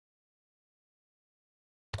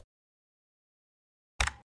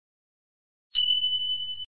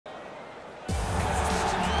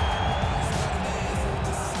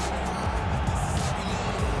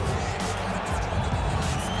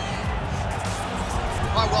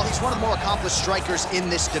Well, he's one of the more accomplished strikers in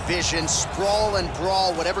this division. Sprawl and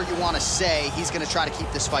brawl, whatever you want to say, he's going to try to keep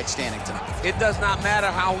this fight standing tonight. It does not matter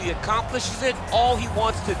how he accomplishes it. All he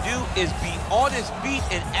wants to do is be on his feet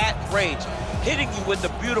and at range, hitting you with a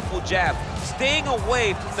beautiful jab, staying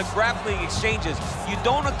away from the grappling exchanges. You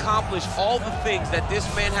don't accomplish all the things that this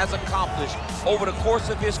man has accomplished over the course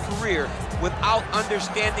of his career without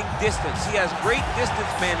understanding distance. He has great distance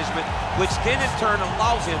management, which then in turn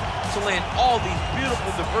allows him to land all these beautiful,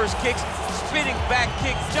 diverse kicks, spinning back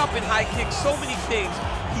kicks, jumping high kicks, so many things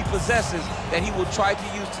he possesses that he will try to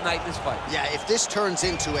use tonight in this fight. Yeah, if this turns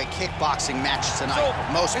into a kickboxing match tonight,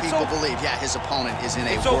 most people believe, yeah, his opponent is in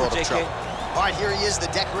a world of trouble. All right, here he is, the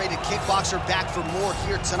decorated kickboxer, back for more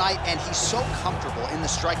here tonight, and he's so comfortable in the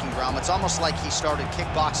striking realm. It's almost like he started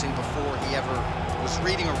kickboxing before he ever was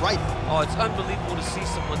reading or writing. Oh, it's unbelievable to see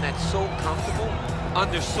someone that's so comfortable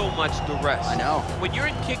under so much duress. I know. When you're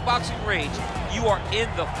in kickboxing range, you are in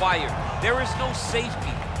the fire. There is no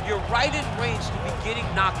safety. You're right in range to be getting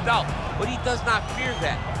knocked out, but he does not fear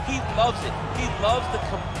that. He loves it. He loves the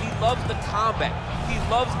combat. He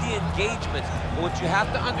loves the engagements. But what you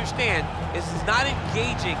have to understand is he's not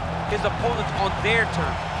engaging his opponents on their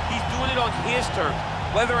terms. He's doing it on his terms.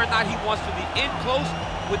 Whether or not he wants to be in close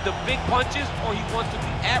with the big punches or he wants to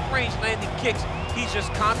be at range landing kicks, he's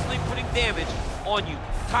just constantly putting damage on you.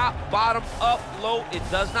 Top, bottom, up, low, it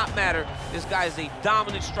does not matter. This guy is a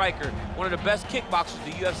dominant striker, one of the best kickboxers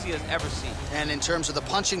the UFC has ever seen. And in terms of the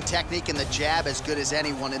punching technique and the jab, as good as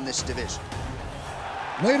anyone in this division.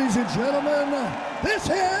 Ladies and gentlemen, this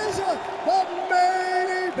is the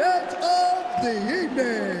main event of the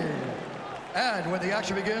evening. And when the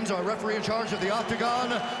action begins, our referee in charge of the Octagon,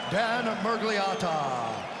 Dan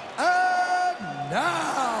Murgliata. And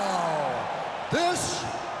now, this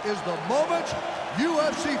is the moment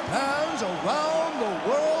UFC fans around the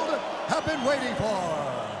world have been waiting for.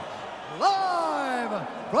 Live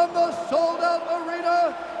from the sold-out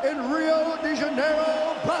arena in Rio de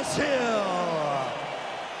Janeiro, Brazil.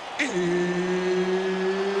 It's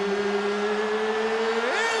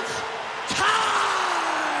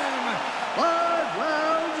time! 5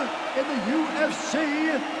 rounds in the UFC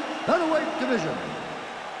featherweight division.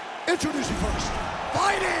 Introducing first,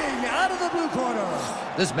 fighting out of the blue corner.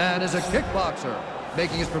 This man is a kickboxer,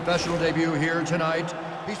 making his professional debut here tonight.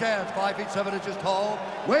 He stands 5 feet 7 inches tall,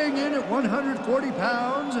 weighing in at 140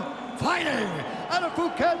 pounds, fighting out of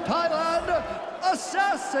Phuket, Thailand,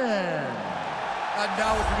 Assassin. And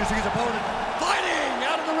now introducing his opponent, fighting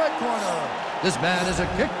out of the red corner. This man is a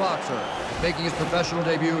kickboxer, making his professional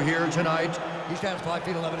debut here tonight. He stands 5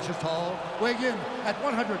 feet 11 inches tall, weighing in at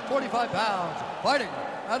 145 pounds, fighting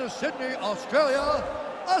out of Sydney, Australia,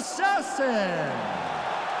 Assassin.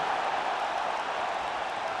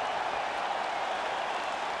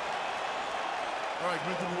 All right,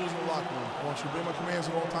 get the rules in the locker room. I want you to obey my commands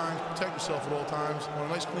at all times, protect yourself at all times. I want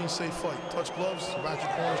a nice, clean, safe fight. Touch gloves, about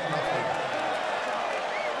your corners, come out fighting.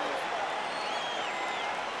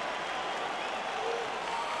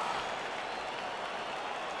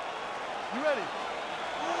 You ready?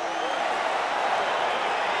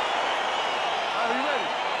 Are you ready?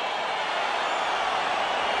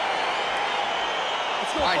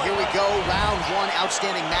 All right, here we go. Round 1,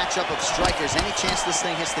 outstanding matchup of strikers. Any chance this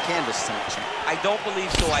thing hits the canvas tonight, Champ? I don't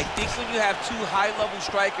believe so. I think when you have two high-level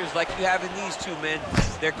strikers like you have in these two men,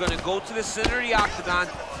 they're going to go to the center of the octagon,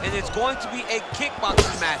 and it's going to be a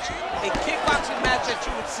kickboxing match. A kickboxing match that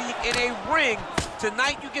you would see in a ring.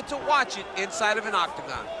 Tonight, you get to watch it inside of an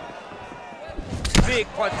octagon. Big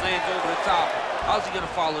punch lands over the top. How's he going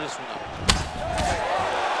to follow this one up?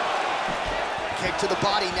 Kick to the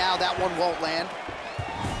body now. That one won't land.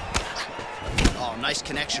 Oh, nice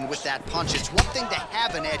connection with that punch. It's one thing to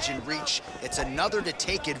have an edge in reach. It's another to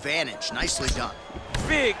take advantage. Nicely done.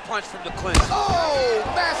 Big punch from the clinch. Oh,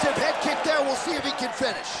 massive head kick there. We'll see if he can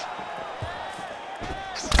finish.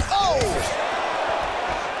 Oh!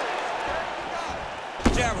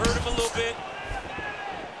 Jab hurt him a little bit.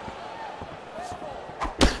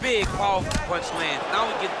 Big, powerful punch lands. Now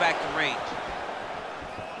he gets back to range.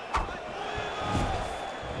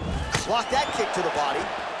 Block that kick to the body.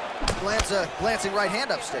 Lands a glancing right hand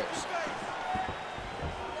upstairs.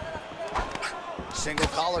 Single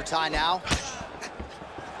collar tie now.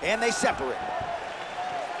 And they separate.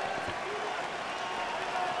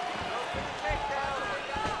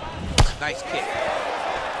 Nice kick.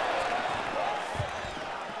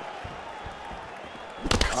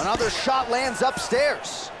 Another shot lands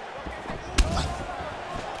upstairs.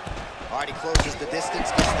 All right, he closes the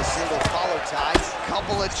distance, gets the single collar tie.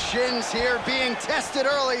 Couple of chins here being tested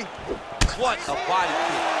early. What a body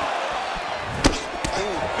kick.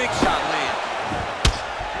 Ooh, big shot land.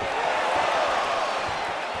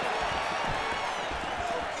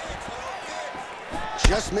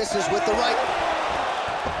 Just misses with the right.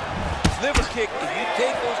 Liver kick, if you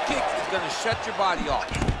take those kicks, it's gonna shut your body off.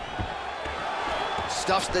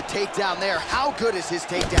 Stuffs the takedown there. How good is his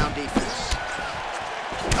takedown defense?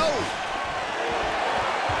 Oh!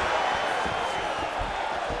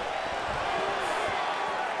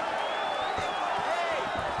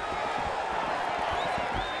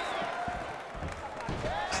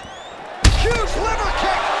 Huge liver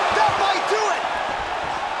kick! That might do it!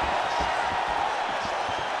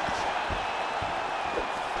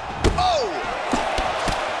 Oh!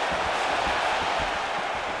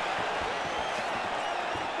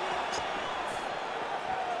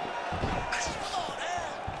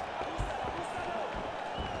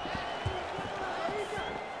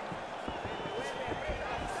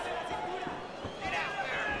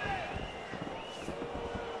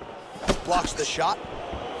 Blocks the shot.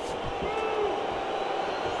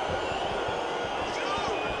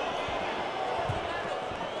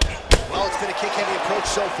 Well, it's been a kick-heavy approach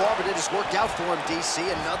so far, but it has worked out for him, DC.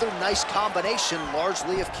 Another nice combination,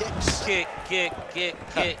 largely of kicks. Kick, kick, kick,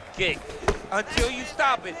 kick, kick. Until you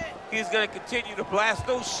stop it, he's gonna continue to blast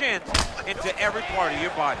those shins into every part of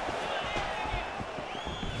your body.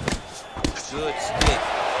 Good stick.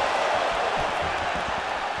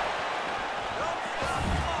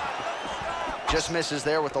 Just misses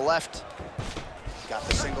there with the left. Got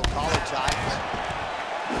the single collar tie.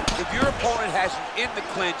 If your opponent has you in the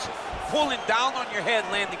clinch, pulling down on your head,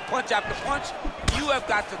 landing punch after punch, you have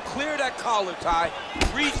got to clear that collar tie,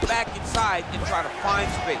 reach back inside, and try to find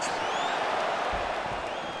space.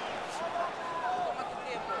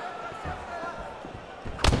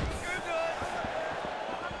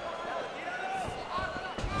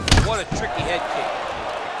 What a tricky head kick.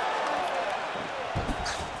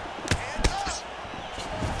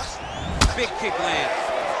 Big kick lands.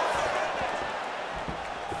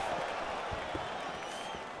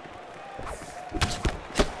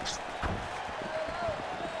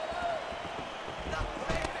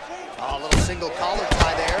 Oh, a little single collar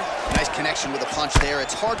tie there. Nice connection with a punch there.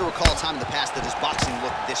 It's hard to recall a time in the past that his boxing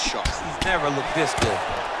looked this sharp. He's never looked this good.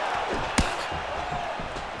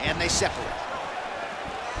 And they separate.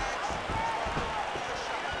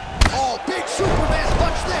 Oh, big Superman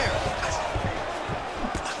punch there.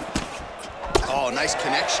 Oh, nice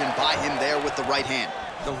connection by him there with the right hand.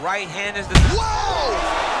 The right hand is the... Whoa!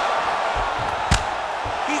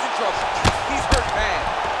 He's in trouble. He's hurt bad.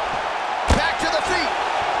 Back to the feet.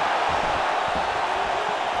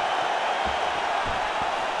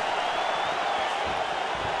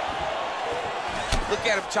 Look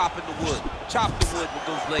at him chopping the wood. Chop the wood with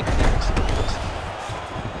those leg kicks.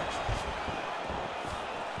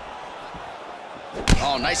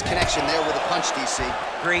 Oh, nice connection there with a punch, DC.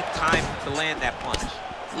 Great time to land that punch.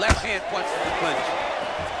 Left hand punch in the clinch.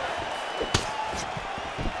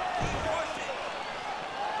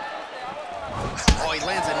 Oh, he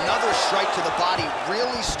lands another strike to the body,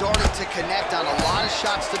 really starting to connect on a lot of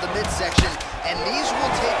shots to the midsection, and these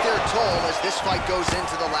will take their toll as this fight goes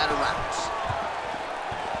into the latter rounds.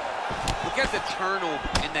 Look at the turnover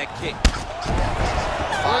in that kick.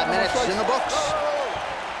 5 minutes in the books.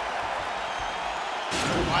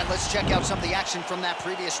 All right, let's check out some of the action from that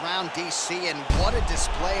previous round, DC, and what a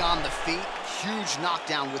display on the feet. Huge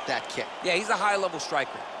knockdown with that kick. Yeah, he's a high-level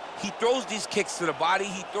striker. He throws these kicks to the body,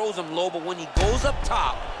 he throws them low, but when he goes up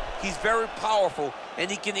top, he's very powerful, and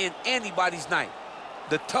he can end anybody's night.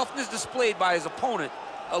 The toughness displayed by his opponent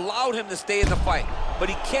allowed him to stay in the fight, but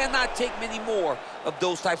he cannot take many more of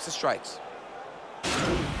those types of strikes. That's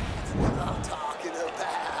what I'm talking about.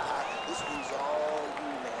 This one's all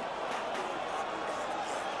you, man.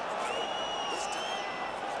 This time,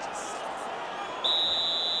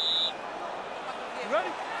 You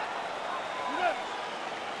ready? You ready?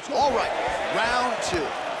 all right, round 2.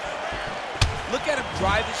 Look at him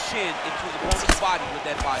drive his shin into his opponent's body with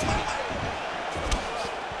that body kick.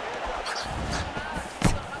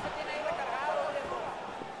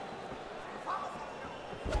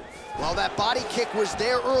 Well, that body kick was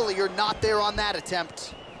there earlier, not there on that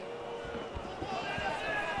attempt.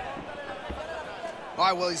 All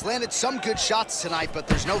right, well, he's landed some good shots tonight, but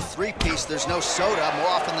there's no three-piece, there's no soda. More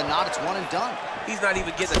often than not, it's one and done. He's not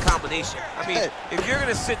even getting a combination. I mean, if you're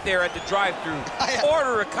gonna sit there at the drive-thru,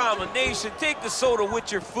 order a combination, take the soda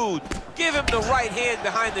with your food, give him the right hand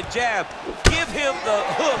behind the jab, give him the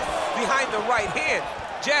hook behind the right hand,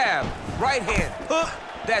 jab, right hand, hook.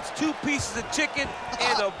 That's 2 pieces of chicken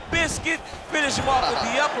and a biscuit. Finish him off with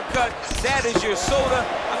the uppercut. That is your soda.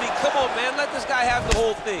 I mean, come on, man, let this guy have the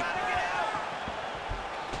whole thing.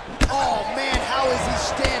 Oh, man, how is he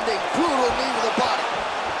standing? Brutal knee to the body.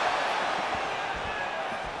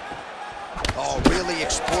 Oh, really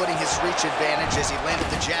exploiting his reach advantage as he landed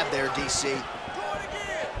the jab there, DC.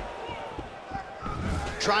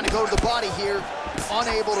 Trying to go to the body here,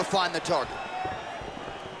 unable to find the target.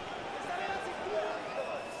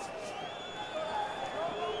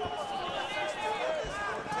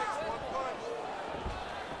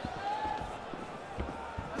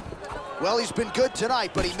 Well, he's been good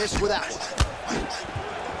tonight, but he missed with that one.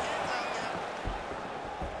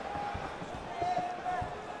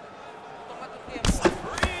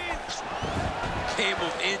 Game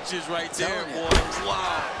of inches right there, boy.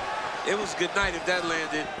 Wow. It was a good night if that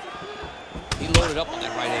landed. He loaded up on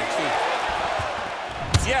that right hand, too.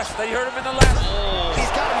 Yes, they hurt him in the last. Oh.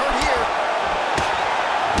 He's got him hurt here.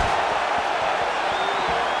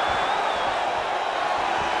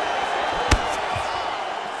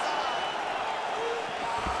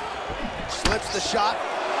 Slips the shot.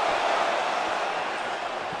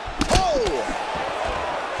 Oh!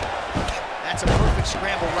 That's a perfect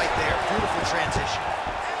scramble right there. Beautiful transition.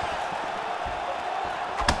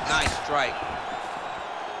 Nice strike.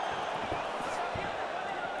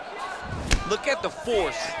 Look at the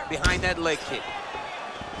force behind that leg kick.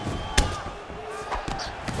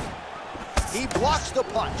 He blocks the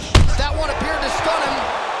punch. That one appeared to stun him.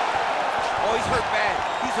 Oh, he's hurt bad.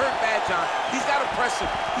 He's hurt bad, John. He's got to press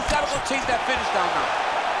him. He's got to go chase that finish down now.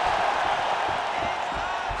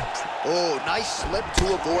 Oh, nice slip to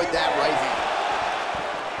avoid that right hand.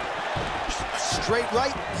 Straight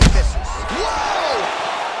right, he misses.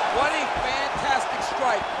 Whoa! What a fantastic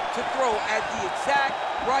strike to throw at the exact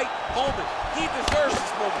right moment. He deserves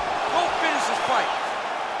this moment. Go finish this fight.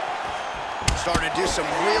 Starting to do some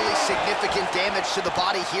really significant damage to the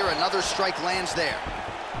body here. Another strike lands there.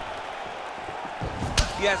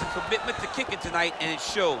 He has a commitment to kicking tonight, and it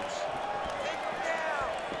shows.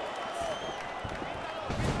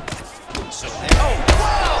 So there. Oh,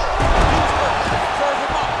 wow! Serve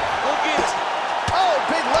him up. Go get it. Oh,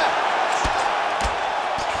 big left.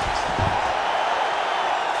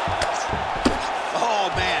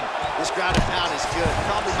 Oh, man. This ground and pound is good.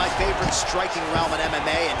 Probably my favorite striking realm in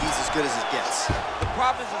MMA, and he's as good as it gets. The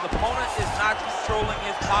problem is his opponent is not controlling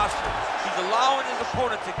his posture. He's allowing his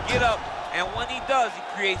opponent to get up, and when he does, he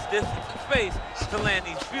creates distance and space to land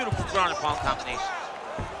these beautiful ground and pound combinations.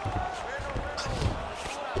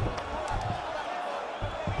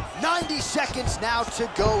 90 seconds now to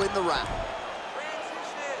go in the round.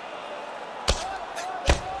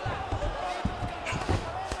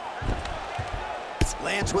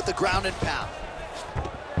 Lands with the ground and pound.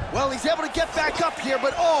 Well, he's able to get back up here,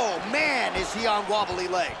 but oh man, is he on wobbly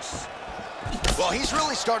legs. Well, he's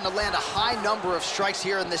really starting to land a high number of strikes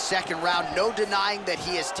here in the second round. No denying that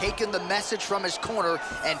he has taken the message from his corner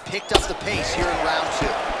and picked up the pace here in round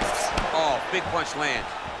two. Oh, big punch land.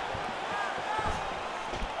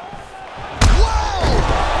 Whoa!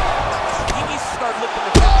 He needs to start looking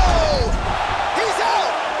at He's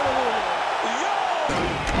out!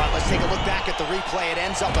 All right, let's take a look back at the replay. It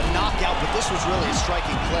ends up a knockout, but this was really a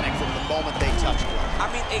striking clinic from the moment they touched him. I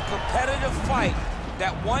mean, a competitive fight.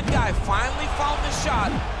 That one guy finally found the shot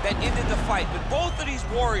that ended the fight. But both of these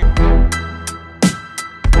warriors...